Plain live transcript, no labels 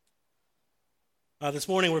This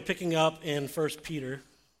morning we're picking up in 1 Peter,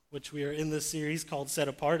 which we are in this series called Set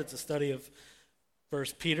Apart. It's a study of 1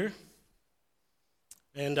 Peter.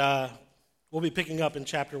 And we'll be picking up in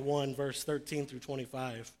chapter 1, verse 13 through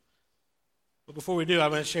 25. But before we do,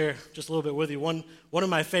 I'm going to share just a little bit with you. One of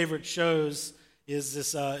my favorite shows is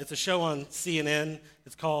this. It's a show on CNN.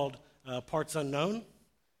 It's called Parts Unknown.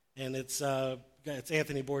 And it's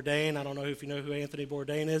Anthony Bourdain. I don't know if you know who Anthony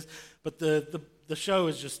Bourdain is. But the show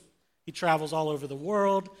is just, he travels all over the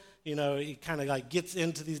world. You know, he kind of like gets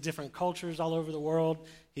into these different cultures all over the world.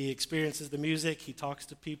 He experiences the music. He talks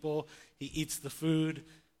to people. He eats the food,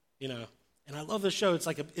 you know. And I love the show. It's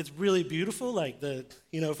it's really beautiful, like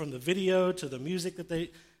from the video to the music that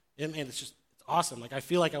and it's awesome. Like I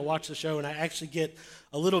feel like I watch the show and I actually get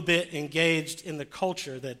a little bit engaged in the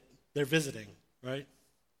culture that they're visiting, right?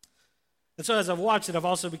 And so as I've watched it, I've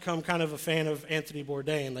also become kind of a fan of Anthony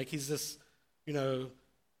Bourdain. Like he's this,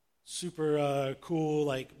 super cool,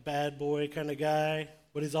 like bad boy kind of guy,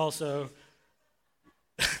 but he's also,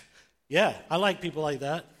 yeah, I like people like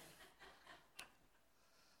that,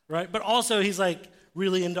 right? But also he's like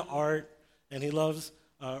really into art, and he loves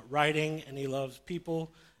writing, and he loves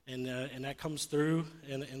people, and that comes through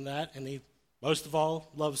in that, and he most of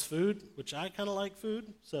all loves food, which I kind of like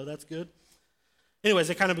food, so that's good. Anyways,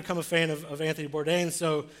 I kind of become a fan of Anthony Bourdain.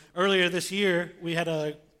 So earlier this year, we had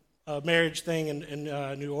a marriage thing in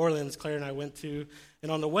New Orleans, Claire and I went to, and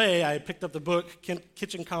on the way, I picked up the book,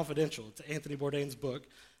 Kitchen Confidential. It's Anthony Bourdain's book.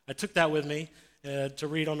 I took that with me to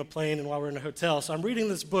read on the plane and while we're in the hotel. So I'm reading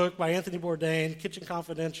this book by Anthony Bourdain, Kitchen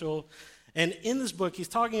Confidential, and in this book, he's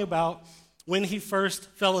talking about when he first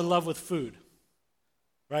fell in love with food,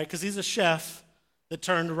 right? Because he's a chef that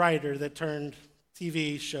turned writer, that turned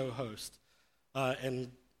TV show host, and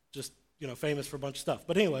just, famous for a bunch of stuff.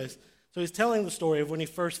 But anyways, so he's telling the story of when he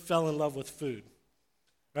first fell in love with food,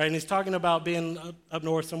 right? And he's talking about being up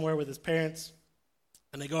north somewhere with his parents,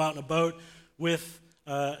 and they go out in a boat with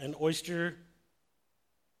an oyster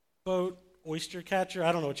catcher.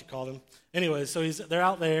 I don't know what you call them. Anyways, so they're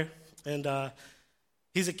out there, and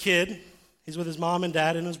he's a kid. He's with his mom and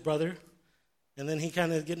dad and his brother, and then he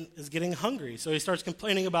kind of is getting hungry. So he starts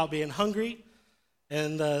complaining about being hungry,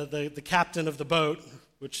 and the captain of the boat,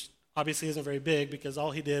 which obviously isn't very big because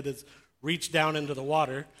all he did is reach down into the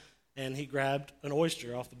water, and he grabbed an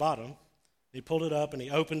oyster off the bottom. He pulled it up, and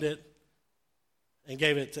he opened it and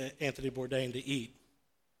gave it to Anthony Bourdain to eat.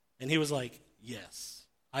 And he was like, yes,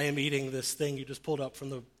 I am eating this thing you just pulled up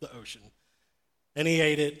from the ocean. And he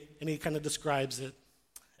ate it, and he kind of describes it.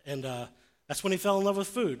 And that's when he fell in love with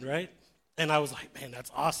food, right? And I was like, man,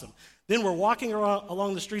 that's awesome. Then we're walking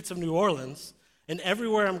along the streets of New Orleans, and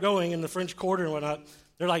everywhere I'm going in the French Quarter and whatnot,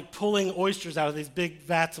 they're like pulling oysters out of these big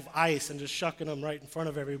vats of ice and just shucking them right in front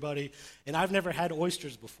of everybody. And I've never had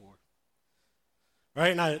oysters before,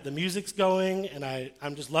 right? And the music's going, and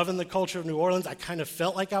I'm just loving the culture of New Orleans. I kind of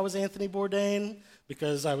felt like I was Anthony Bourdain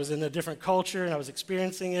because I was in a different culture, and I was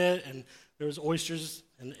experiencing it, and there was oysters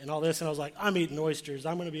and all this. And I was like, I'm eating oysters.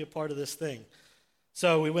 I'm going to be a part of this thing.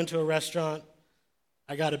 So we went to a restaurant.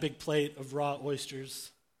 I got a big plate of raw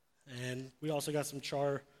oysters, and we also got some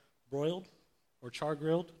char-broiled or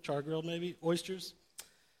char-grilled maybe, oysters.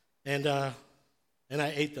 And I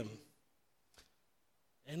ate them.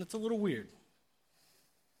 And it's a little weird.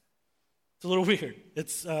 It's a little weird.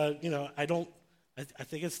 It's, I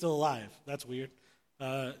think it's still alive. That's weird.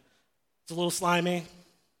 It's a little slimy.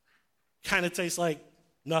 Kind of tastes like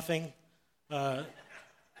nothing. And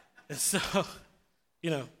so,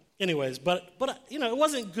 anyways, but it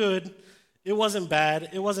wasn't good. It wasn't bad.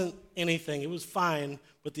 It wasn't anything. It was fine,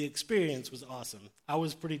 but the experience was awesome. I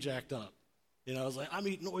was pretty jacked up. I was like, I'm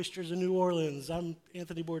eating oysters in New Orleans. I'm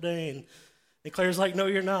Anthony Bourdain. And Claire's like, no,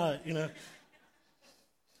 you're not, Like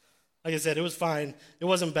I said, it was fine. It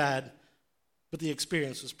wasn't bad, but the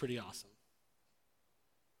experience was pretty awesome.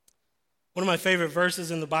 One of my favorite verses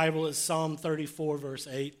in the Bible is Psalm 34, verse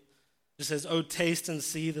 8. It says, "Oh, taste and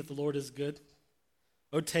see that the Lord is good.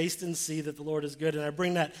 Oh, taste and see that the Lord is good." And I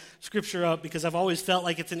bring that scripture up because I've always felt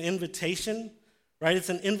like it's an invitation, right? It's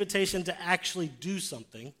an invitation to actually do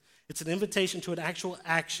something. It's an invitation to an actual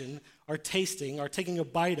action. Our tasting, our taking a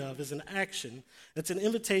bite of is an action. It's an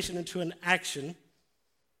invitation into an action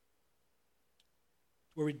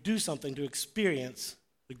where we do something to experience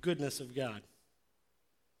the goodness of God.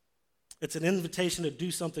 It's an invitation to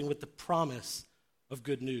do something with the promise of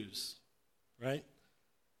good news, right?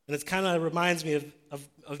 And it kind of reminds me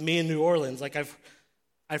of me in New Orleans. Like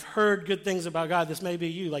I've heard good things about God. This may be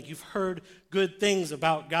you. Like you've heard good things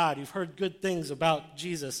about God. You've heard good things about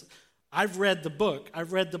Jesus. I've read the book.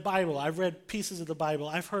 I've read the Bible. I've read pieces of the Bible.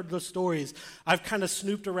 I've heard the stories. I've kind of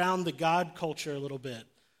snooped around the God culture a little bit.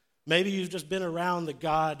 Maybe you've just been around the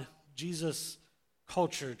God, Jesus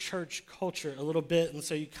culture, church culture a little bit, and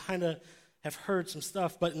so you kind of have heard some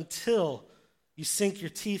stuff. But until you sink your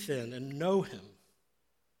teeth in and know him,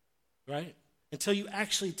 right? Until you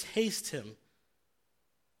actually taste him,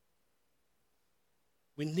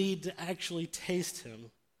 we need to actually taste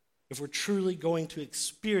him if we're truly going to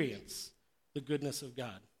experience the goodness of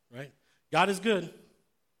God, right? God is good.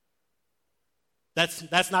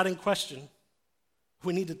 That's not in question.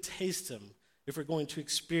 We need to taste him if we're going to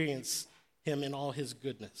experience him in all his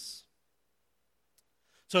goodness.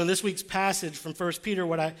 So in this week's passage from 1 Peter,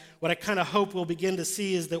 what I kind of hope we'll begin to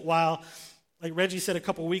see is that while, like Reggie said a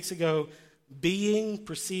couple weeks ago, being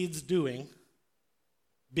precedes doing,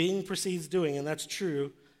 and that's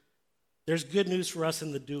true, there's good news for us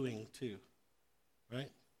in the doing too, right?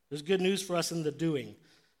 There's good news for us in the doing.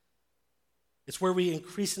 It's where we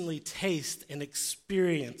increasingly taste and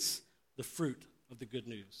experience the fruit of the good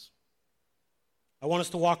news. I want us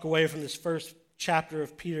to walk away from this first chapter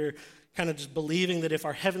of Peter kind of just believing that if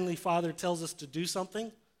our Heavenly Father tells us to do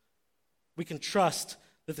something, we can trust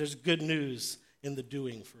that there's good news in the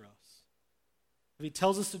doing for us. If he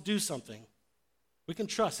tells us to do something, we can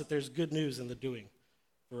trust that there's good news in the doing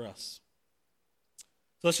for us.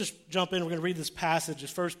 So let's just jump in. We're going to read this passage.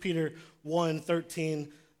 It's 1 Peter 1,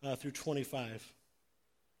 13 through 25. It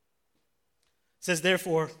says,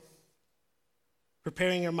 therefore,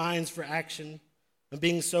 preparing your minds for action and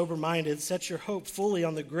being sober-minded, set your hope fully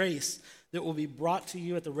on the grace that will be brought to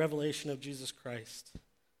you at the revelation of Jesus Christ.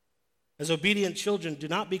 As obedient children, do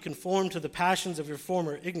not be conformed to the passions of your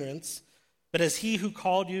former ignorance, but as he who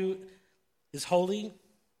called you is holy,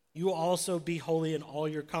 you also be holy in all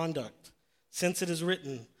your conduct. Since it is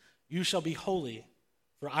written, you shall be holy,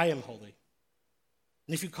 for I am holy.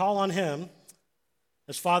 And if you call on him,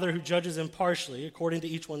 as Father who judges impartially according to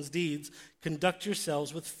each one's deeds, conduct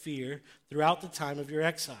yourselves with fear throughout the time of your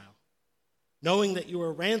exile, knowing that you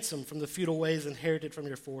are ransomed from the futile ways inherited from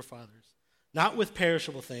your forefathers, not with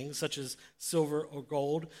perishable things such as silver or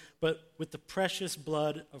gold, but with the precious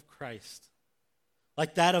blood of Christ,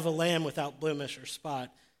 like that of a lamb without blemish or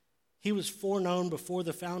spot. He was foreknown before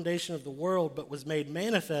the foundation of the world, but was made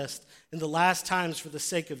manifest in the last times for the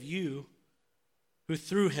sake of you, who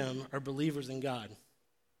through him are believers in God,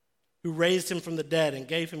 who raised him from the dead and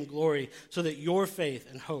gave him glory, so that your faith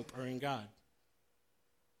and hope are in God.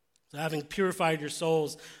 So having purified your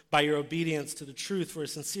souls by your obedience to the truth for a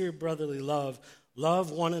sincere brotherly love, love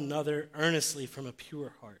one another earnestly from a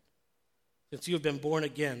pure heart, since you have been born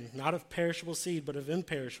again, not of perishable seed, but of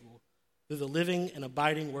imperishable, through the living and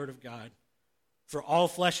abiding word of God. For all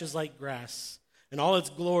flesh is like grass, and all its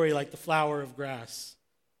glory like the flower of grass.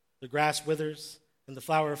 The grass withers, and the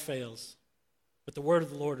flower fails, but the word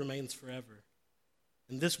of the Lord remains forever.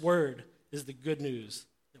 And this word is the good news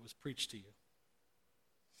that was preached to you.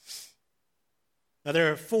 Now,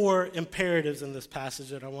 there are 4 imperatives in this passage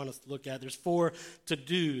that I want us to look at. There's 4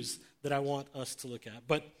 to-dos that I want us to look at.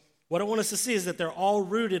 But what I want us to see is that they're all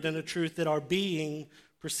rooted in the truth that our being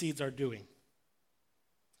precedes our doing.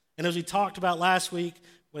 And as we talked about last week,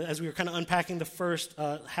 as we were kind of unpacking the first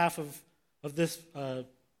half of this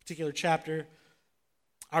particular chapter,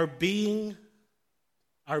 our being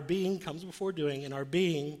comes before doing, and our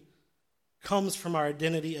being comes from our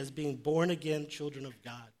identity as being born-again children of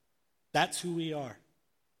God. That's who we are.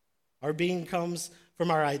 Our being comes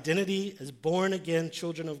from our identity as born-again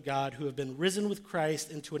children of God who have been risen with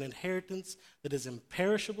Christ into an inheritance that is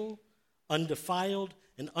imperishable, undefiled,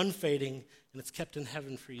 and unfading, and it's kept in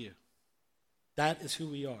heaven for you. That is who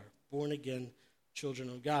we are, born-again children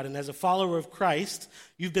of God. And as a follower of Christ,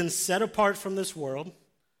 you've been set apart from this world,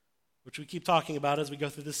 which we keep talking about as we go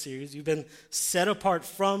through this series. You've been set apart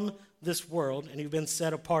from this world, and you've been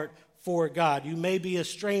set apart for God. You may be a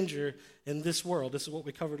stranger in this world. This is what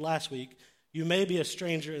we covered last week. You may be a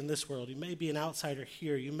stranger in this world. You may be an outsider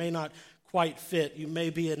here. You may not quite fit. You may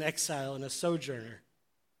be an exile and a sojourner.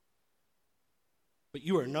 But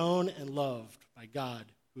you are known and loved by God,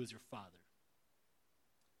 who is your Father.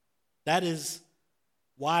 That is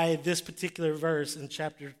why this particular verse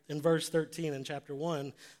in verse 13 in chapter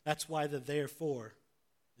 1, that's why the therefore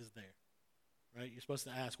is there. Right? You're supposed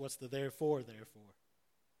to ask, what's the therefore?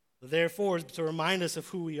 The therefore is to remind us of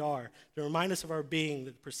who we are, to remind us of our being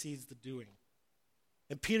that precedes the doing.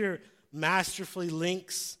 And Peter masterfully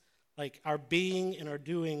links like our being and our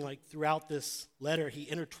doing like throughout this letter. He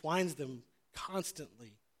intertwines them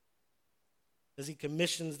constantly as he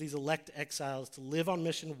commissions these elect exiles to live on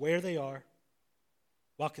mission where they are,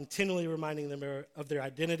 while continually reminding them of their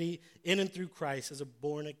identity in and through Christ as a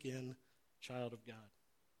born-again child of God.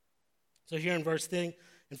 So here in verse 13,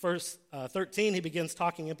 he begins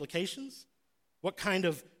talking implications. What kind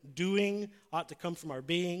of doing ought to come from our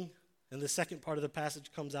being? And the second part of the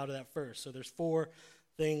passage comes out of that first. So there's four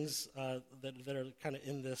things that are kind of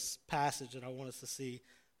in this passage that I want us to see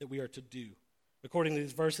that we are to do. According to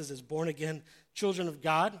these verses, as born-again children of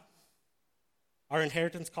God, our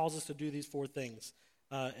inheritance calls us to do these four things.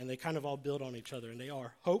 And they kind of all build on each other. And they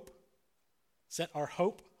are hope, set our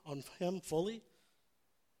hope on him fully.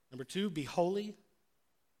 Number 2, be holy.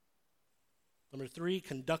 Number 3,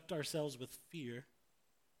 conduct ourselves with fear.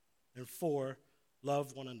 And 4,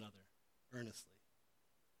 love one another earnestly.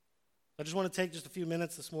 I just want to take just a few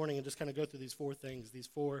minutes this morning and just kind of go through these four things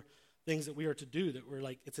that we are to do, that we're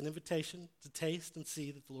like, it's an invitation to taste and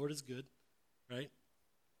see that the Lord is good, right?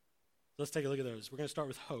 So let's take a look at those. We're going to start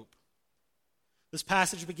with hope. This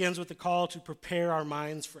passage begins with the call to prepare our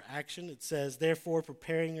minds for action. It says, therefore,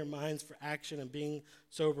 preparing your minds for action and being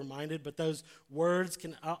sober-minded. But those words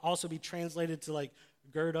can also be translated to like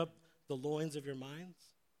gird up the loins of your minds.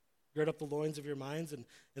 Gird up the loins of your minds. And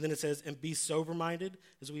then it says, and be sober-minded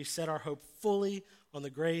as we set our hope fully on the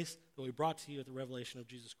grace that we brought to you at the revelation of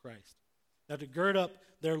Jesus Christ. Now, to gird up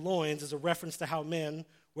their loins is a reference to how men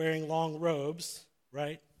wearing long robes,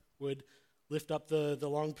 right, would lift up the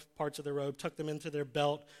long parts of their robe, tuck them into their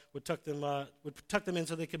belt, would tuck them in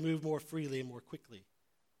so they could move more freely and more quickly,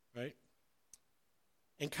 right?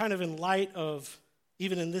 And kind of in light of,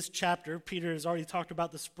 even in this chapter, Peter has already talked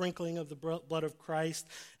about the sprinkling of the blood of Christ,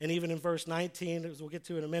 and even in verse 19, as we'll get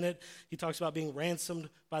to in a minute, he talks about being ransomed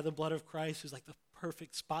by the blood of Christ, who's like the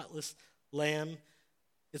perfect, spotless lamb.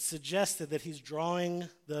 It's suggested that he's drawing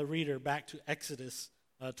the reader back to Exodus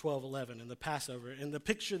 12:11 and the Passover. And the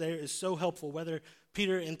picture there is so helpful, whether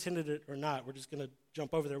Peter intended it or not. We're just going to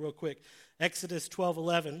jump over there real quick. Exodus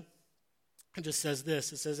 12:11, it just says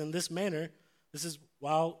this. It says, in this manner, this is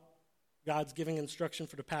while God's giving instruction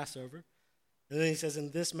for the Passover. And then he says,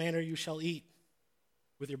 in this manner you shall eat,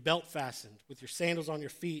 with your belt fastened, with your sandals on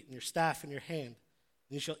your feet, and your staff in your hand. And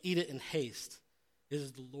you shall eat it in haste. It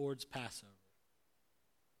is the Lord's Passover.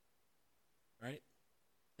 Right?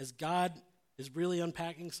 As God is really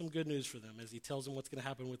unpacking some good news for them as he tells them what's going to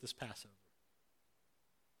happen with this Passover.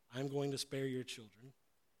 I'm going to spare your children.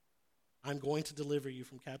 I'm going to deliver you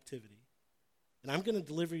from captivity. And I'm going to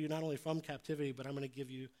deliver you not only from captivity, but I'm going to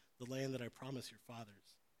give you the land that I promised your fathers.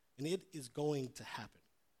 And it is going to happen.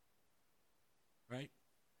 Right?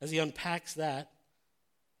 As he unpacks that,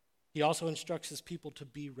 he also instructs his people to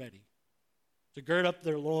be ready, to gird up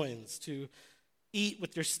their loins, to eat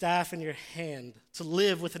with your staff in your hand, to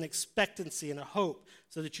live with an expectancy and a hope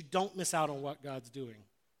so that you don't miss out on what God's doing,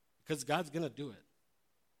 because God's going to do it.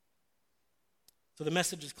 So the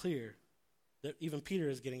message is clear that even Peter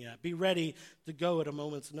is getting at. Be ready to go at a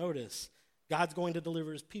moment's notice. God's going to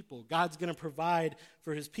deliver his people. God's going to provide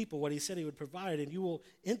for his people what he said he would provide, and you will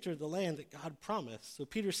enter the land that God promised. So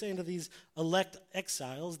Peter's saying to these elect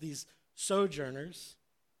exiles, these sojourners,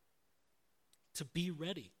 to be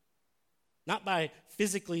ready. Not by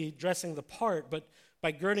physically dressing the part, but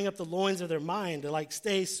by girding up the loins of their mind to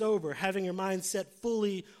stay sober, having your mind set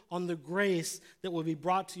fully on the grace that will be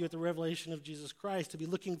brought to you at the revelation of Jesus Christ, to be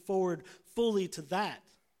looking forward fully to that,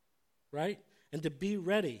 right? And to be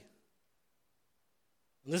ready.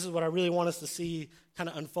 And this is what I really want us to see kind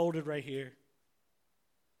of unfolded right here,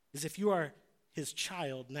 is if you are his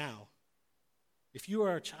child now, if you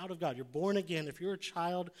are a child of God, you're born again, if you're a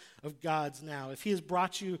child of God's now, if he has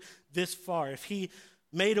brought you this far, if he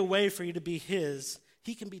made a way for you to be his,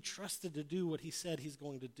 he can be trusted to do what he said he's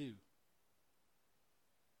going to do.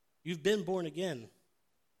 You've been born again,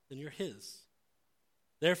 then you're his.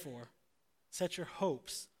 Therefore, set your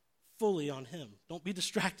hopes fully on him. Don't be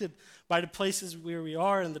distracted by the places where we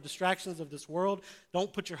are and the distractions of this world.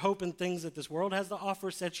 Don't put your hope in things that this world has to offer.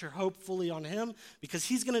 Set your hope fully on him, because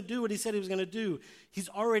he's going to do what he said he was going to do. He's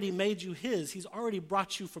already made you his. He's already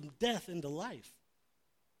brought you from death into life.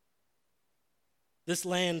 This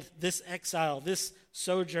land, this exile, this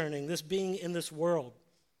sojourning, this being in this world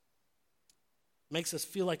makes us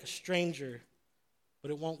feel like a stranger, but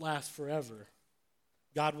it won't last forever.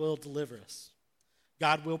 God will deliver us.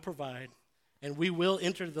 God will provide, and we will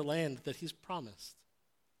enter the land that he's promised.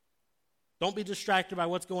 Don't be distracted by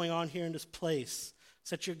what's going on here in this place.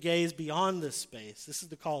 Set your gaze beyond this space. This is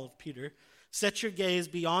the call of Peter. Set your gaze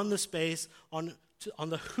beyond the space on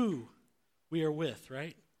the who we are with,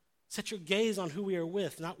 right? Set your gaze on who we are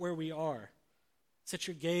with, not where we are. Set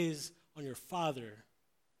your gaze on your Father.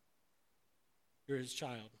 You're his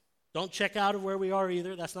child. Don't check out of where we are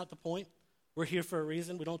either. That's not the point. We're here for a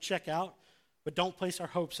reason. We don't check out, but don't place our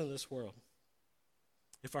hopes in this world.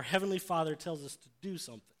 If our Heavenly Father tells us to do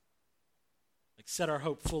something, like set our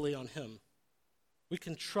hope fully on Him, we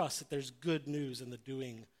can trust that there's good news in the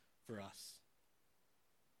doing for us.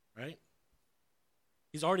 Right?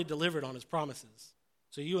 He's already delivered on His promises.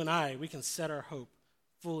 So you and I, we can set our hope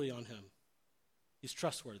fully on Him. He's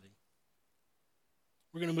trustworthy.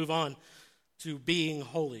 We're going to move on to being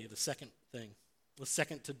holy, the second thing. The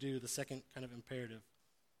second to do, the second kind of imperative.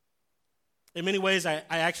 In many ways, I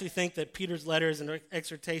actually think that Peter's letter is an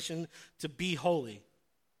exhortation to be holy.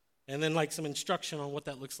 And then like some instruction on what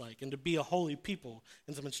that looks like. And to be a holy people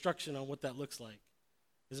and some instruction on what that looks like.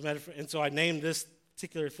 As a matter of fact, and so I named this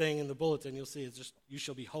particular thing in the bulletin. You'll see it's just, you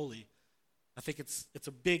shall be holy. I think it's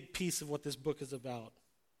a big piece of what this book is about.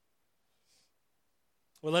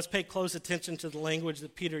 Well, let's pay close attention to the language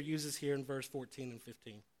that Peter uses here in verse 14 and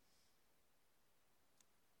 15.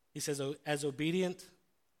 He says, as obedient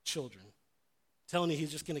children. I'm telling you,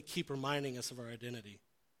 he's just going to keep reminding us of our identity.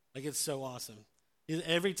 Like, it's so awesome.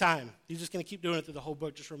 Every time, he's just going to keep doing it through the whole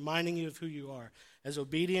book, just reminding you of who you are. As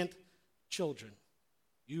obedient children,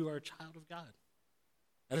 you are a child of God.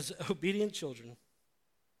 As obedient children,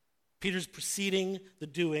 Peter's preceding the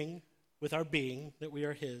doing with our being, that we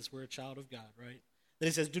are his. We're a child of God, right? Then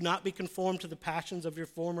he says, do not be conformed to the passions of your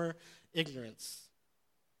former ignorance.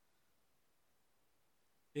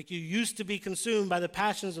 Like, you used to be consumed by the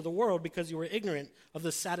passions of the world because you were ignorant of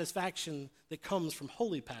the satisfaction that comes from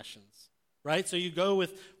holy passions, right? So you go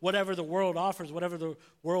with whatever the world offers, whatever the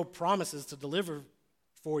world promises to deliver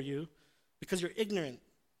for you, because you're ignorant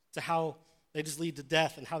to how they just lead to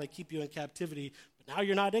death and how they keep you in captivity. But now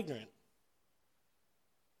you're not ignorant.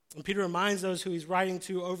 And Peter reminds those who he's writing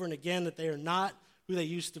to over and again that they are not who they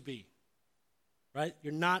used to be, right?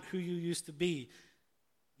 You're not who you used to be.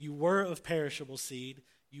 You were of perishable seed.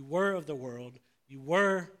 You were of the world. You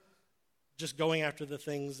were just going after the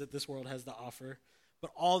things that this world has to offer.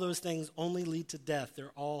 But all those things only lead to death.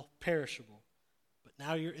 They're all perishable. But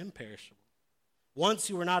now you're imperishable. Once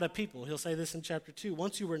you were not a people. He'll say this in chapter 2.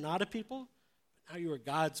 Once you were not a people, but now you are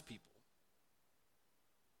God's people.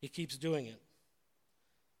 He keeps doing it.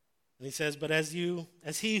 And he says, but as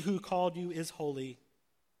he who called you is holy,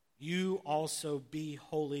 you also be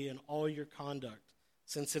holy in all your conduct,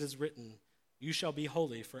 since it is written, you shall be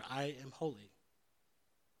holy, for I am holy.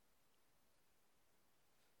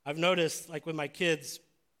 I've noticed, like with my kids,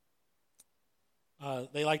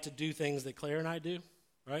 they like to do things that Claire and I do,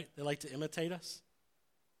 right? They like to imitate us.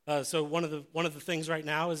 So one of the things right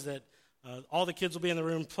now is that all the kids will be in the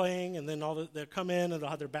room playing, and then they'll come in and they'll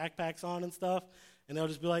have their backpacks on and stuff, and they'll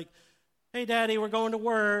just be like, hey, Daddy, we're going to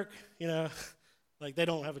work, like they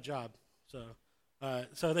don't have a job.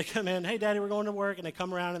 So they come in, hey, Daddy, we're going to work, and they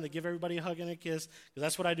come around and they give everybody a hug and a kiss, because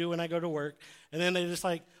that's what I do when I go to work. And then they just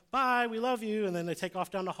like, bye, we love you, and then they take off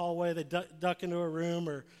down the hallway, they duck into a room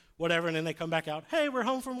or whatever, and then they come back out, hey, we're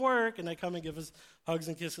home from work, and they come and give us hugs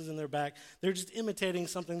and kisses in their back. They're just imitating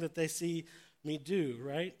something that they see me do,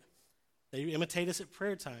 right? They imitate us at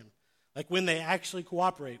prayer time, like when they actually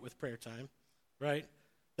cooperate with prayer time, right?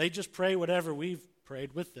 They just pray whatever we've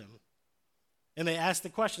prayed with them. And they ask the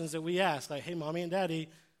questions that we ask, like, hey, Mommy and Daddy,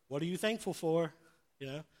 what are you thankful for?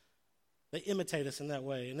 They imitate us in that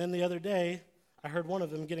way. And then the other day, I heard one of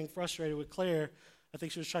them getting frustrated with Claire. I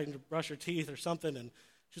think she was trying to brush her teeth or something, and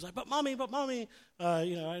she's like, but mommy, I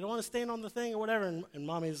don't want to stand on the thing or whatever. And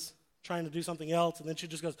Mommy's trying to do something else, and then she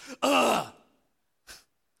just goes, ugh!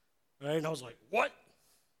 Right? And I was like, what?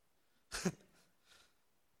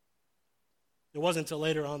 It wasn't until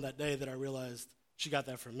later on that day that I realized she got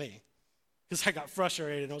that from me. Because I got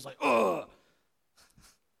frustrated and I was like, ugh!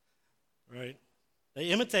 Right? They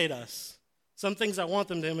imitate us. Some things I want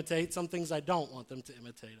them to imitate, some things I don't want them to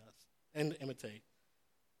imitate us and imitate.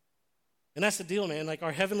 And that's the deal, man. Like,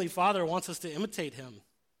 our Heavenly Father wants us to imitate him.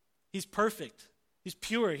 He's perfect. He's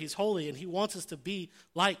pure. He's holy. And he wants us to be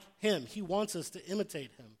like him. He wants us to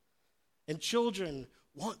imitate him. And children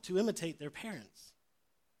want to imitate their parents.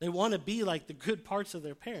 They want to be like the good parts of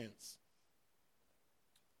their parents.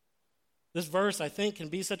 This verse, I think, can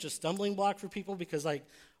be such a stumbling block for people because, like,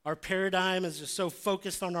 our paradigm is just so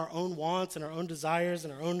focused on our own wants and our own desires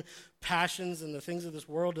and our own passions and the things of this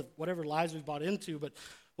world, whatever lives we've bought into. But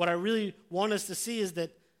what I really want us to see is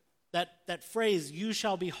that phrase, you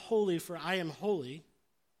shall be holy for I am holy,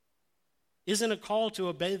 isn't a call to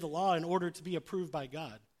obey the law in order to be approved by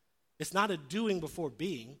God. It's not a doing before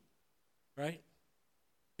being, right?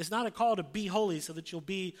 It's not a call to be holy so that you'll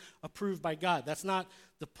be approved by God. That's not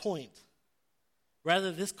the point.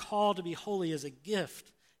 Rather, this call to be holy is a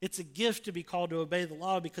gift. It's a gift to be called to obey the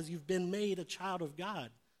law because you've been made a child of God.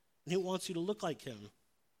 And he wants you to look like him.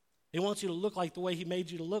 He wants you to look like the way he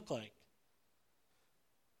made you to look like.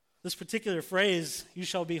 This particular phrase, you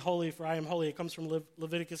shall be holy for I am holy, it comes from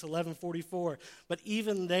Leviticus 11:44. But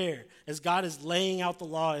even there, as God is laying out the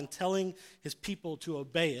law and telling his people to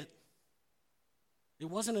obey it, it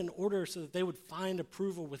wasn't in order so that they would find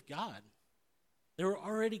approval with God. They were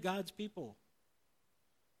already God's people.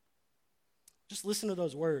 Just listen to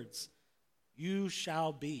those words. You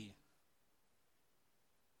shall be.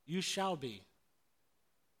 You shall be.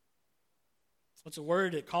 It's a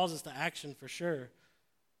word that calls us to action for sure.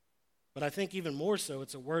 But I think even more so,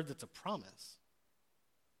 it's a word that's a promise.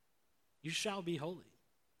 You shall be holy.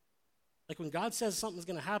 Like when God says something's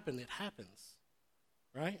going to happen, it happens.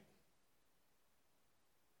 Right?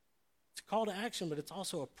 It's a call to action, but it's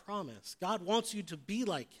also a promise. God wants you to be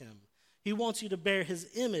like him. He wants you to bear his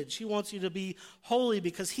image. He wants you to be holy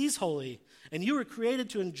because he's holy. And you were created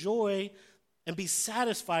to enjoy and be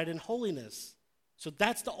satisfied in holiness. So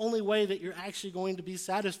that's the only way that you're actually going to be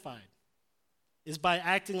satisfied, is by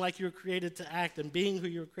acting like you were created to act and being who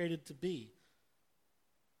you were created to be.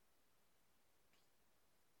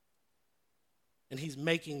 And he's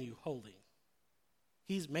making you holy.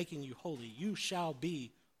 He's making you holy. You shall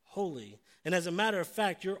be holy. And as a matter of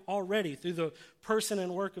fact, you're already, through the person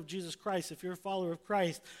and work of Jesus Christ, if you're a follower of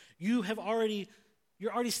Christ, you're already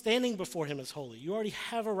standing before him as holy. You already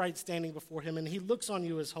have a right standing before him, and he looks on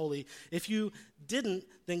you as holy. If you didn't,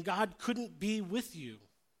 then God couldn't be with you.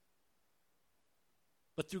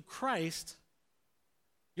 But through Christ,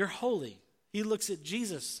 you're holy. He looks at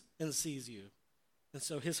Jesus and sees you. And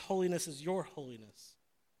so his holiness is your holiness.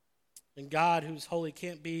 And God, who's holy,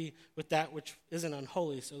 can't be with that which isn't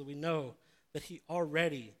unholy, so that we know that he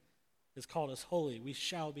already has called us holy. We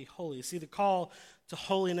shall be holy. See, the call to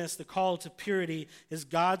holiness, the call to purity, is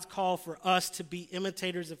God's call for us to be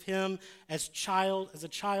imitators of him as a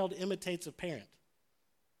child imitates a parent,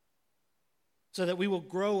 so that we will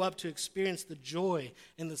grow up to experience the joy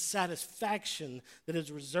and the satisfaction that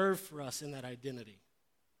is reserved for us in that identity.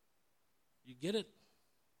 You get it?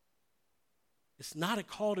 It's not a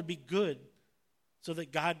call to be good so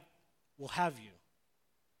that God will have you.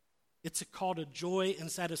 It's a call to joy and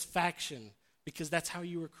satisfaction because that's how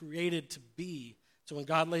you were created to be. So when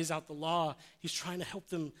God lays out the law, he's trying to help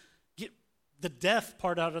them get the death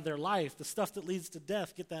part out of their life, the stuff that leads to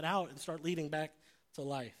death, get that out and start leading back to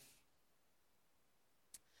life.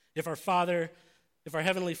 If our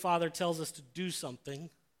Heavenly Father tells us to do something,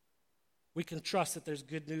 we can trust that there's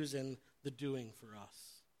good news in the doing for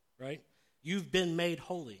us, right? You've been made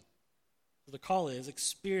holy. So the call is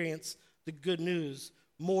experience the good news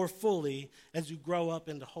more fully as you grow up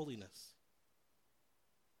into holiness.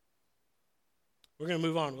 We're going to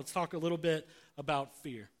move on. Let's talk a little bit about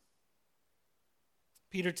fear.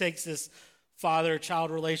 Peter takes this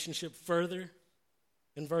father-child relationship further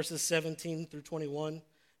in verses 17 through 21, and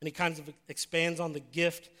he kind of expands on the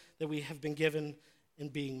gift that we have been given in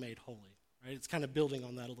being made holy. Right? It's kind of building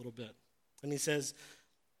on that a little bit. And he says,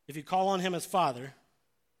 if you call on him as father,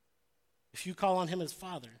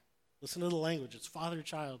 listen to the language. It's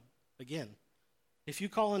father-child again. If you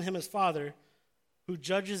call on him as father, who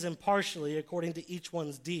judges impartially according to each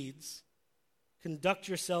one's deeds, conduct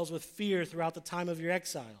yourselves with fear throughout the time of your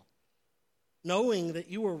exile, knowing that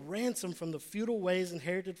you were ransomed from the futile ways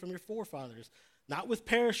inherited from your forefathers, not with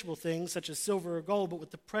perishable things such as silver or gold, but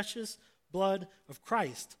with the precious blood of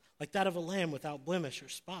Christ, like that of a lamb without blemish or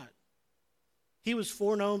spot. He was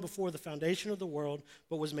foreknown before the foundation of the world,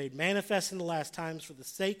 but was made manifest in the last times for the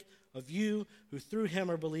sake of you who through him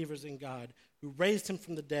are believers in God, who raised him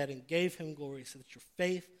from the dead and gave him glory, so that your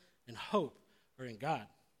faith and hope are in God.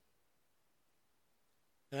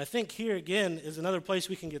 And I think here again is another place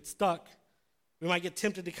we can get stuck. We might get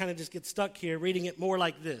tempted to kind of just get stuck here, reading it more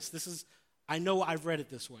like this. I know I've read it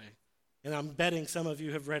this way, and I'm betting some of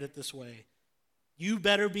you have read it this way. You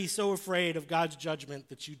better be so afraid of God's judgment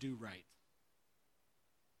that you do right.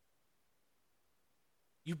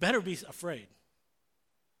 You better be afraid.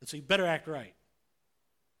 And so you better act right.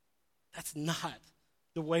 That's not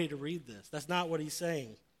the way to read this. That's not what he's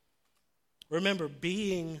saying. Remember,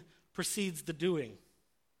 being precedes the doing.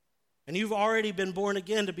 And you've already been born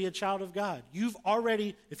again to be a child of God.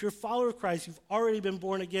 If you're a follower of Christ, you've already been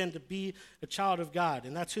born again to be a child of God.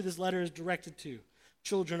 And that's who this letter is directed to,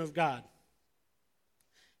 children of God.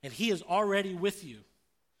 And he is already with you,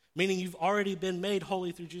 meaning you've already been made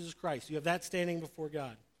holy through Jesus Christ. You have that standing before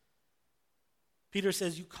God. Peter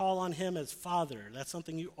says you call on him as Father. That's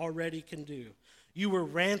something you already can do. You were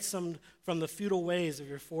ransomed from the futile ways of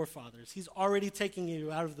your forefathers. He's already taking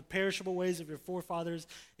you out of the perishable ways of your forefathers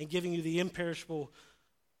and giving you the imperishable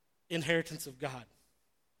inheritance of God.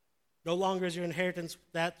 No longer is your inheritance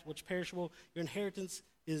that which perishable. Your inheritance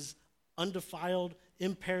is undefiled,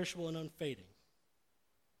 imperishable, and unfading.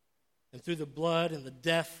 And through the blood and the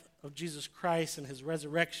death of Jesus Christ and his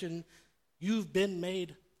resurrection, you've been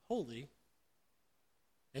made holy.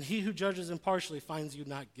 And he who judges impartially finds you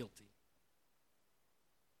not guilty.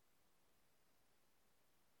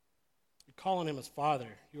 You're calling him as Father.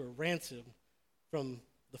 You were ransomed from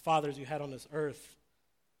the fathers you had on this earth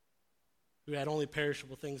who had only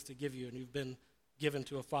perishable things to give you, and you've been given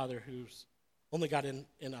to a Father who's only got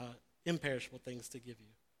imperishable things to give you.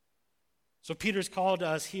 So Peter's called to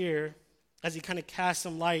us here as he kind of casts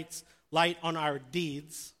some light on our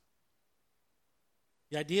deeds.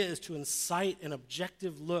 The idea is to incite an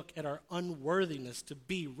objective look at our unworthiness to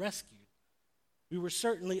be rescued. We were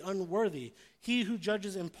certainly unworthy. He who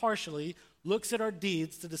judges impartially looks at our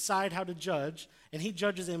deeds to decide how to judge, and he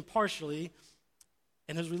judges impartially.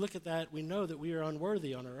 And as we look at that, we know that we are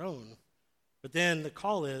unworthy on our own. But then the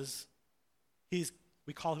call is,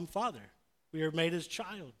 we call him Father. We are made his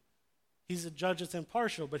child. He's a judge that's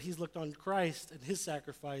impartial, but he's looked on Christ and his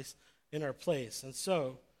sacrifice in our place. And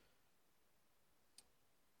so,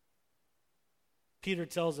 Peter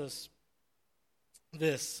tells us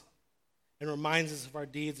this and reminds us of our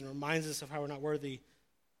deeds and reminds us of how we're not worthy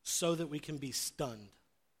so that we can be stunned.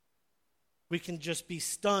 We can just be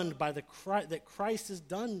stunned by that Christ has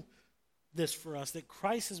done this for us, that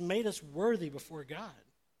Christ has made us worthy before God.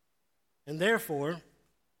 And therefore,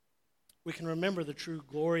 we can remember the true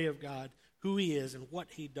glory of God, who he is and what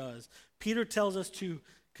he does. Peter tells us to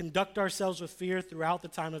conduct ourselves with fear throughout the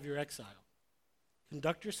time of your exile.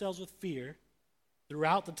 Conduct yourselves with fear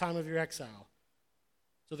throughout the time of your exile.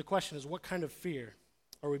 So the question is, what kind of fear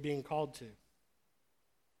are we being called to? And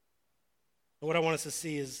what I want us to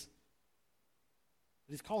see is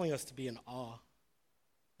that he's calling us to be in awe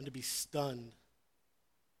and to be stunned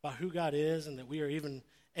by who God is and that we are even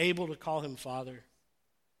able to call him Father.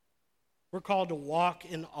 We're called to walk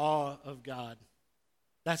in awe of God.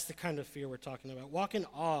 That's the kind of fear we're talking about. Walk in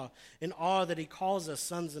awe that he calls us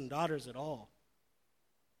sons and daughters at all.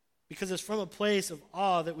 Because it's from a place of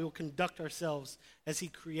awe that we will conduct ourselves as he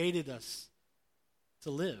created us to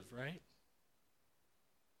live, right?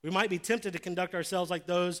 We might be tempted to conduct ourselves like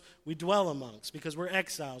those we dwell amongst because we're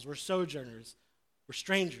exiles, we're sojourners, we're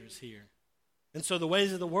strangers here. And so the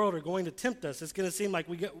ways of the world are going to tempt us. It's going to seem like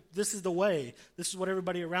this is the way. This is what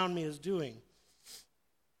everybody around me is doing.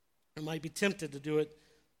 We might be tempted to do it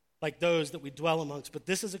like those that we dwell amongst. But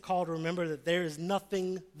this is a call to remember that there is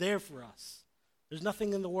nothing there for us. There's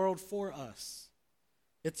nothing in the world for us.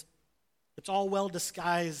 It's all well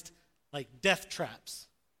disguised like death traps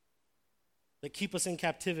that keep us in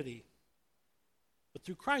captivity. But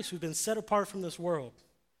through Christ, we've been set apart from this world.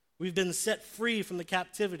 We've been set free from the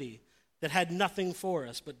captivity that had nothing for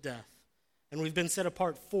us but death. And we've been set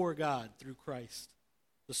apart for God through Christ,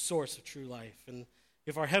 the source of true life. And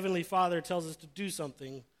if our Heavenly Father tells us to do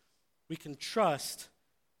something, we can trust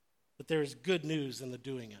that there is good news in the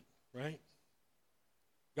doing it, right?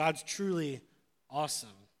 God's truly awesome,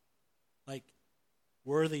 like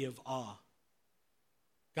worthy of awe.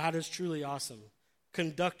 God is truly awesome.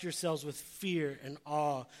 Conduct yourselves with fear and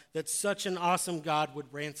awe that such an awesome God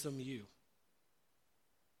would ransom you.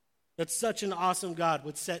 That such an awesome God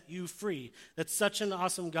would set you free. That such an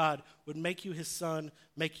awesome God would make you his son,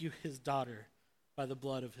 make you his daughter by the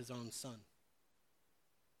blood of his own son.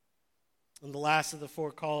 And the last of the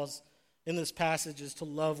four calls in this passage is to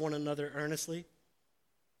love one another earnestly.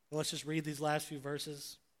 And let's just read these last few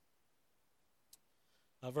verses.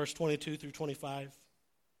 Verse 22 through 25.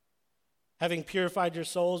 Having purified your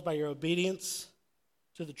souls by your obedience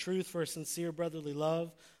to the truth for a sincere brotherly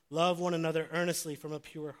love, love one another earnestly from a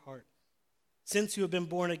pure heart. Since you have been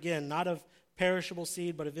born again, not of perishable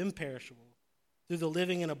seed, but of imperishable, through the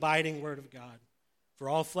living and abiding word of God. For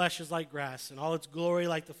all flesh is like grass, and all its glory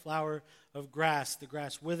like the flower of grass. The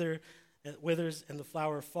grass withers, and the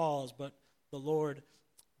flower falls, but the word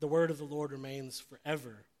of the Lord remains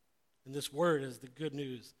forever. And this word is the good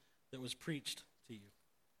news that was preached to you.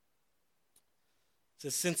 It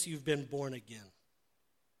says, since you've been born again.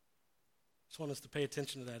 I just want us to pay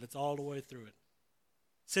attention to that. It's all the way through it.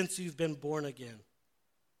 Since you've been born again.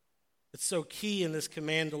 It's so key in this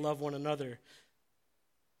command to love one another.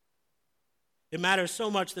 It matters so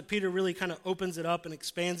much that Peter really kind of opens it up and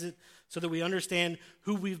expands it so that we understand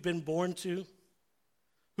who we've been born to,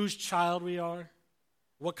 whose child we are,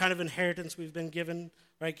 what kind of inheritance we've been given,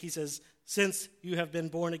 right? He says, since you have been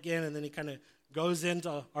born again, and then he kind of goes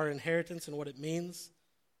into our inheritance and what it means.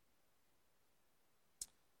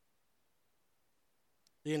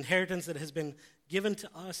 The inheritance that has been given to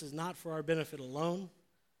us is not for our benefit alone,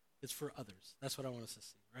 It's for others. That's what I want us to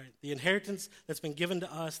see, right? The inheritance that's been given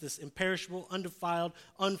to us, this imperishable, undefiled,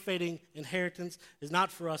 unfading inheritance, is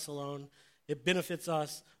not for us alone. It benefits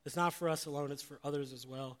us. It's not for us alone. It's for others as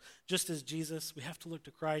well. Just as Jesus, we have to look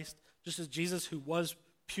to Christ. Just as Jesus, who was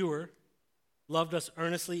pure, loved us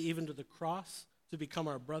earnestly even to the cross to become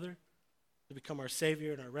our brother, to become our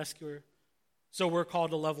Savior and our rescuer, so we're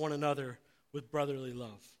called to love one another with brotherly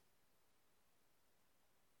love.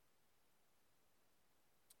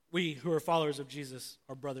 We who are followers of Jesus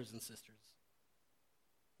are brothers and sisters.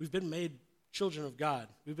 We've been made children of God.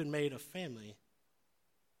 We've been made a family.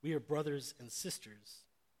 We are brothers and sisters.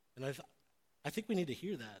 And I think we need to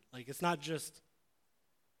hear that. Like, it's not just,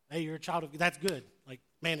 hey, you're a child of God. That's good. Like,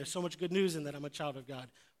 man, there's so much good news in that I'm a child of God.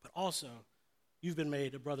 But also, you've been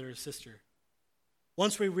made a brother or sister.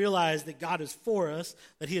 Once we realize that God is for us,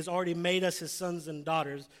 that he has already made us his sons and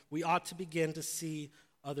daughters, we ought to begin to see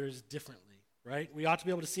others differently. Right? We ought to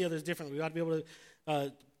be able to see others differently. We ought to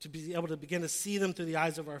be able to begin to see them through the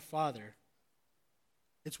eyes of our Father.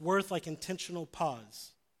 It's worth like intentional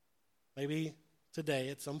pause, maybe today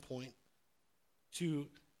at some point, to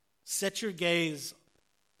set your gaze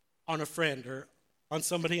on a friend or on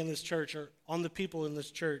somebody in this church or on the people in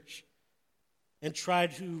this church and try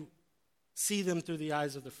to see them through the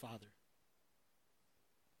eyes of their Father.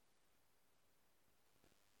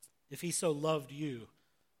 If he so loved you,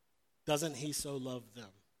 doesn't he so love them?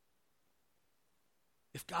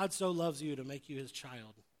 If God so loves you to make you his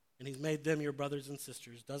child, and he's made them your brothers and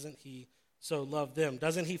sisters, doesn't he so love them?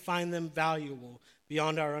 Doesn't he find them valuable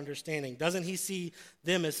beyond our understanding? Doesn't he see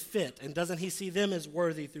them as fit? And doesn't he see them as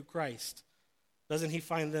worthy through Christ? Doesn't he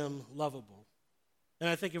find them lovable? And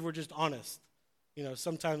I think if we're just honest,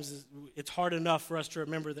 sometimes it's hard enough for us to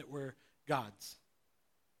remember that we're God's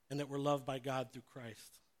and that we're loved by God through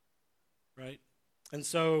Christ, right? And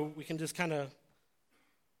so we can just kind of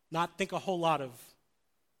not think a whole lot of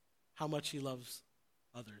how much he loves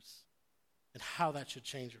others and how that should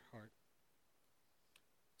change your heart.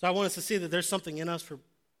 So I want us to see that there's something in us,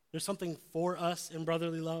 there's something for us in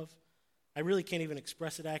brotherly love. I really can't even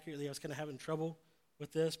express it accurately. I was kind of having trouble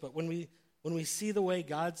with this, but when we see the way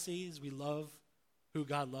God sees, we love who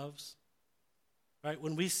God loves. Right?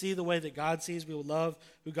 When we see the way that God sees, we will love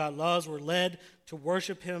who God loves. We're led to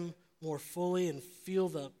worship him more fully and feel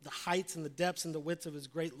the heights and the depths and the widths of his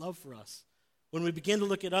great love for us. When we begin to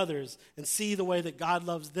look at others and see the way that God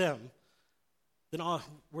loves them, then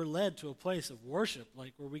we're led to a place of worship,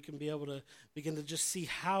 like where we can be able to begin to just see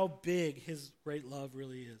how big his great love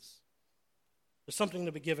really is. There's something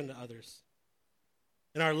to be given to others.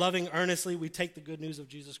 In our loving earnestly, we take the good news of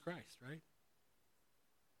Jesus Christ, right?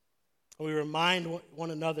 And we remind one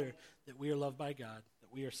another that we are loved by God,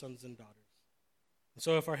 that we are sons and daughters. And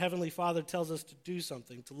so if our Heavenly Father tells us to do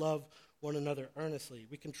something, to love one another earnestly,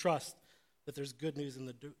 we can trust that there's good news in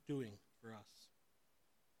the doing for us.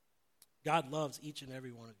 God loves each and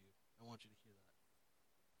every one of you. I want you to hear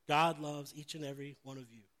that. God loves each and every one of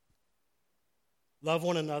you. Love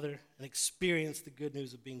one another and experience the good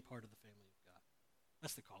news of being part of the family of God.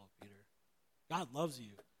 That's the call of Peter. God loves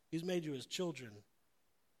you. He's made you his children.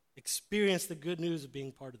 Experience the good news of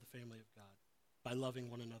being part of the family of God by loving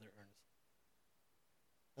one another earnestly.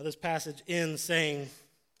 Now, this passage ends saying,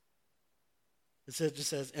 it just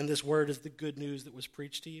says, and this word is the good news that was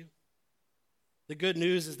preached to you. The good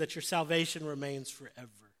news is that your salvation remains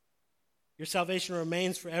forever. Your salvation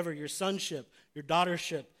remains forever. Your sonship, your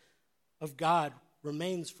daughtership of God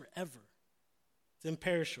remains forever. It's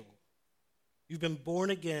imperishable. You've been born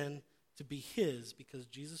again to be his because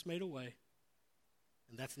Jesus made a way,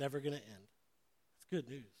 and that's never going to end. It's good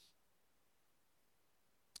news.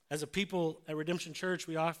 As a people at Redemption Church,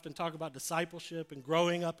 we often talk about discipleship and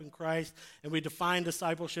growing up in Christ, and we define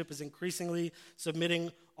discipleship as increasingly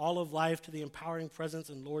submitting all of life to the empowering presence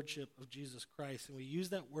and lordship of Jesus Christ. And we use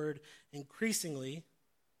that word increasingly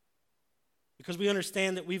because we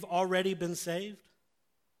understand that we've already been saved,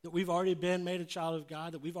 that we've already been made a child of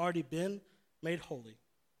God, that we've already been made holy,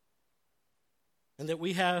 and that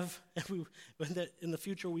that in the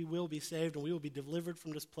future we will be saved and we will be delivered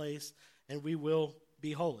from this place and we will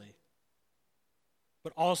be holy.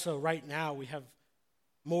 But also, right now, we have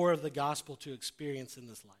more of the gospel to experience in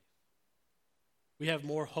this life. We have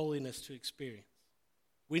more holiness to experience.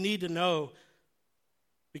 We need to know,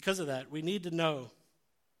 because of that, we need to know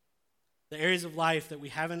the areas of life that we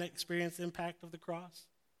haven't experienced the impact of the cross.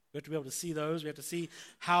 We have to be able to see those. We have to see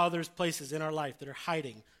how there's places in our life that are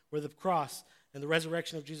hiding, where the cross and the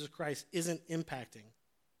resurrection of Jesus Christ isn't impacting.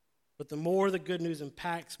 But the more the good news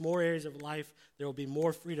impacts more areas of life, there will be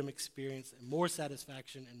more freedom experienced and more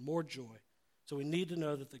satisfaction and more joy. So we need to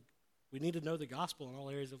know that We need to know the gospel in all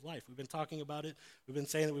areas of life. We've been talking about it. We've been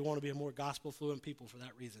saying that we want to be a more gospel-fluent people for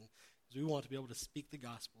that reason, because we want to be able to speak the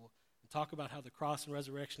gospel and talk about how the cross and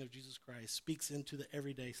resurrection of Jesus Christ speaks into the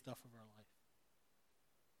everyday stuff of our life.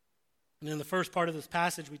 And in the first part of this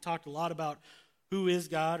passage, we talked a lot about who is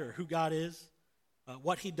God or who God is,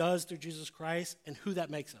 what he does through Jesus Christ, and who that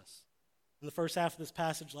makes us. In the first half of this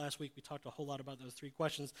passage last week, we talked a whole lot about those three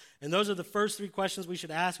questions. And those are the first three questions we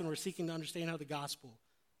should ask when we're seeking to understand how the gospel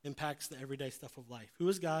impacts the everyday stuff of life. Who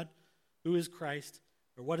is God? Who is Christ?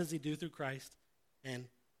 Or what does he do through Christ? And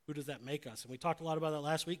who does that make us? And we talked a lot about that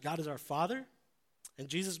last week. God is our Father, and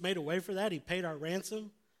Jesus made a way for that. He paid our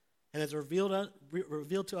ransom and has revealed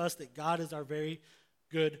to us that God is our very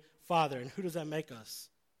good Father. And who does that make us?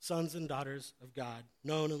 Sons and daughters of God,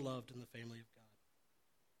 known and loved in the family of God.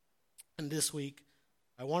 And this week,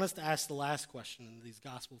 I want us to ask the last question in these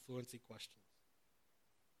gospel fluency questions.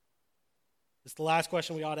 It's the last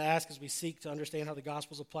question we ought to ask as we seek to understand how the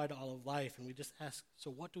gospels apply to all of life. And we just ask,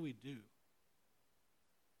 so what do we do?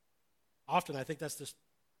 Often, I think that's just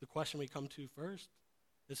the question we come to first.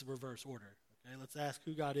 It's a reverse order. Okay, let's ask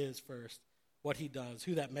who God is first, what he does,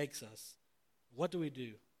 who that makes us. What do we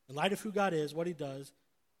do? In light of who God is, what he does,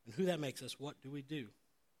 and who that makes us, what do we do?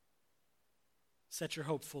 Set your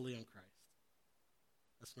hope fully on Christ.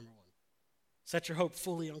 That's number one. Set your hope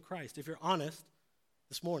fully on Christ. If you're honest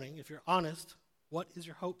this morning, if you're honest, what is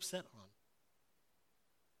your hope set on?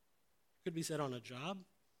 It could be set on a job.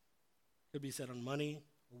 It could be set on money,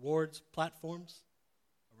 rewards, platforms,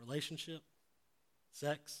 a relationship,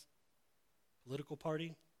 sex, political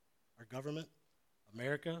party, our government,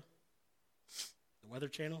 America, the Weather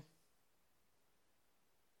Channel.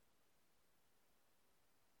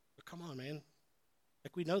 But come on, man.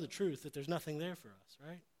 Like, we know the truth that there's nothing there for us,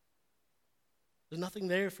 right? There's nothing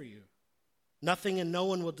there for you. Nothing and no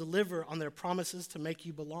one will deliver on their promises to make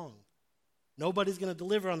you belong. Nobody's going to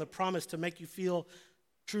deliver on the promise to make you feel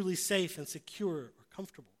truly safe and secure or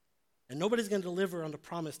comfortable. And nobody's going to deliver on the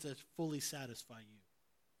promise to fully satisfy you.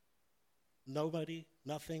 Nobody,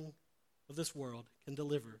 nothing of this world can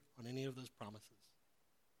deliver on any of those promises.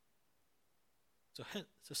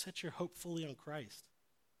 So set your hope fully on Christ,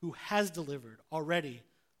 who has delivered already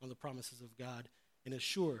on the promises of God and is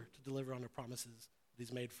sure to deliver on the promises that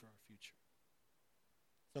he's made for our future.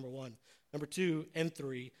 Number one. Number two and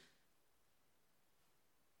three,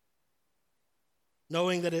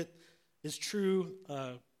 knowing that it is true,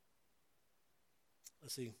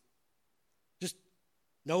 just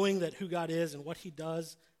knowing that who God is and what he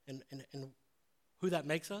does and who that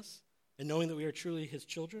makes us, and knowing that we are truly his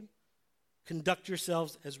children, conduct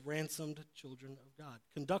yourselves as ransomed children of God.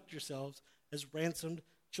 Conduct yourselves as ransomed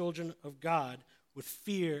children of God with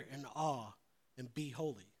fear and awe, and be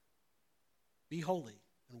holy. Be holy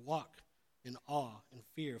and walk in awe and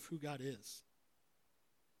fear of who God is.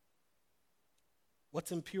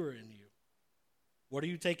 What's impure in you? What are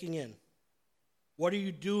you taking in? What are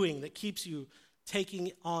you doing that keeps you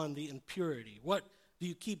taking on the impurity? What do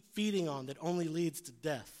you keep feeding on that only leads to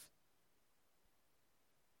death?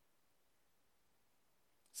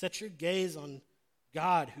 Set your gaze on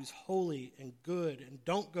God, who's holy and good, and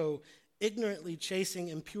don't go ignorantly chasing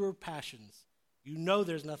impure passions. You know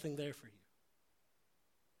there's nothing there for you.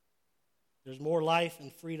 There's more life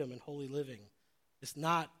and freedom in holy living. It's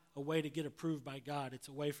not a way to get approved by God. It's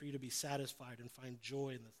a way for you to be satisfied and find joy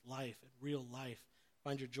in this life, in real life.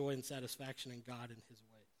 Find your joy and satisfaction in God and his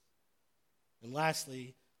ways. And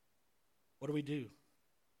lastly, what do we do?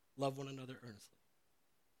 Love one another earnestly.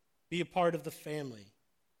 Be a part of the family.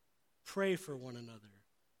 Pray for one another.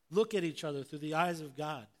 Look at each other through the eyes of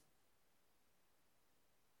God.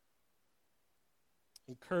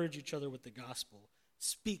 Encourage each other with the gospel.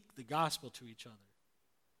 Speak the gospel to each other.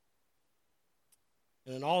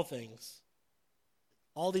 And in all things,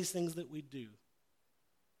 all these things that we do,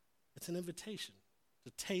 it's an invitation to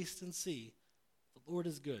taste and see the Lord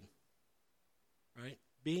is good. Right?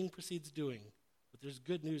 Being precedes doing, but there's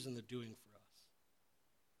good news in the doing for us.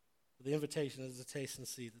 So the invitation is to taste and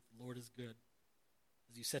see that the Lord is good.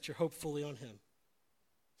 As you set your hope fully on him.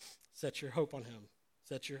 Set your hope on him.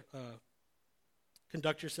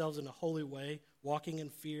 Conduct yourselves in a holy way, walking in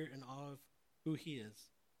fear and awe of who he is,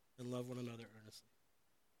 and love one another earnestly.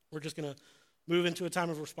 We're just going to move into a time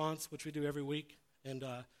of response, which we do every week. And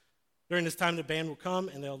during this time, the band will come,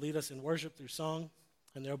 and they'll lead us in worship through song.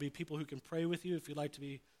 And there'll be people who can pray with you if you'd like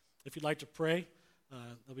to pray.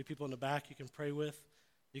 There'll be people in the back you can pray with.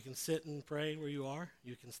 You can sit and pray where you are.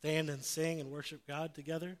 You can stand and sing and worship God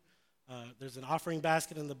together. There's an offering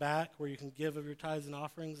basket in the back where you can give of your tithes and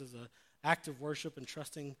offerings as an act of worship and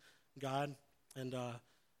trusting God. And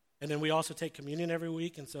And then we also take communion every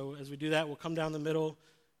week. And so as we do that, we'll come down the middle.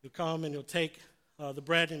 You'll come and you'll take the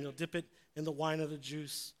bread and you'll dip it in the wine or the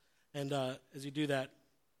juice. And as you do that,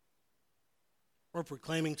 we're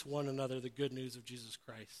proclaiming to one another the good news of Jesus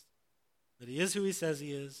Christ. That he is who he says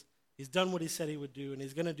he is. He's done what he said he would do. And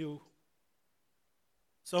he's going to do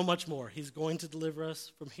so much more. He's going to deliver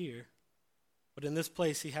us from here. But in this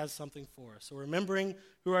place, he has something for us. So remembering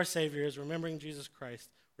who our Savior is, remembering Jesus Christ,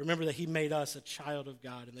 remember that he made us a child of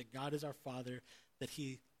God and that God is our Father, that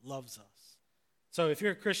he loves us. So if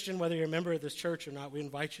you're a Christian, whether you're a member of this church or not, we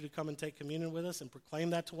invite you to come and take communion with us and proclaim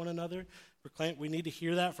that to one another. We need to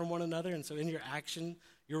hear that from one another. And so in your action,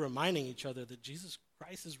 you're reminding each other that Jesus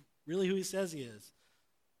Christ is really who he says he is.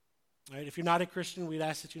 All right? If you're not a Christian, we'd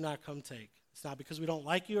ask that you not come take. It's not because we don't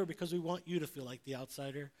like you or because we want you to feel like the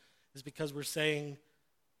outsider. It's because we're saying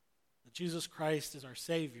that Jesus Christ is our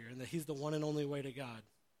Savior and that he's the one and only way to God.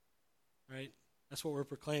 Right? That's what we're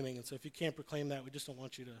proclaiming. And so if you can't proclaim that, we just don't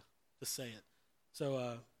want you to say it.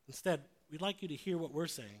 So instead, we'd like you to hear what we're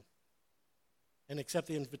saying and accept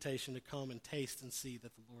the invitation to come and taste and see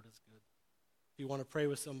that the Lord is good. If you want to pray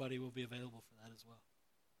with somebody, we'll be available for that as well.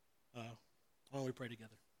 Why don't we pray together?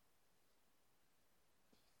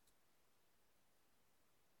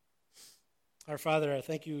 Our Father, I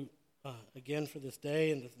thank you again for this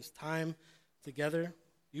day and this time together.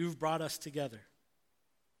 You've brought us together.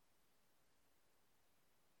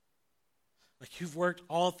 Like you've worked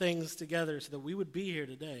all things together so that we would be here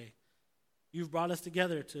today. You've brought us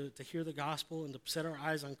together to hear the gospel and to set our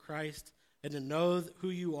eyes on Christ and to know who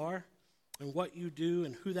you are and what you do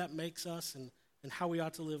and who that makes us and how we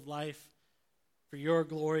ought to live life for your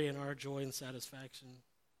glory and our joy and satisfaction.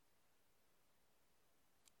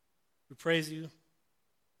 We praise you.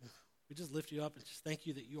 We just lift you up and just thank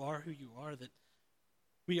you that you are who you are, that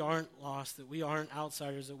we aren't lost, that we aren't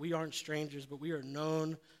outsiders, that we aren't strangers, but we are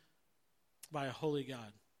known by a holy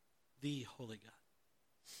God, the holy God.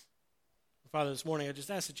 Father, this morning I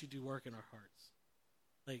just ask that you do work in our hearts.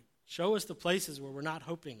 Like, show us the places where we're not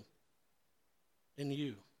hoping in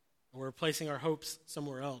you, or we're placing our hopes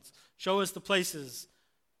somewhere else. Show us the places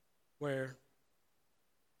where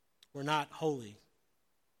we're not holy.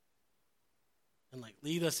 And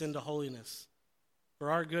lead us into holiness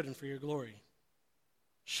for our good and for your glory.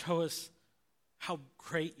 Show us how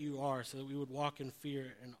great you are so that we would walk in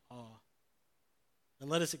fear and awe. And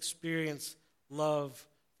let us experience love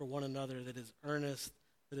for one another that is earnest,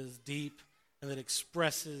 that is deep, and that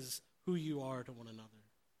expresses who you are to one another.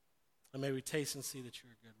 And may we taste and see that you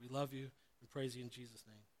are good. We love you and praise you in Jesus'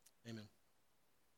 name. Amen.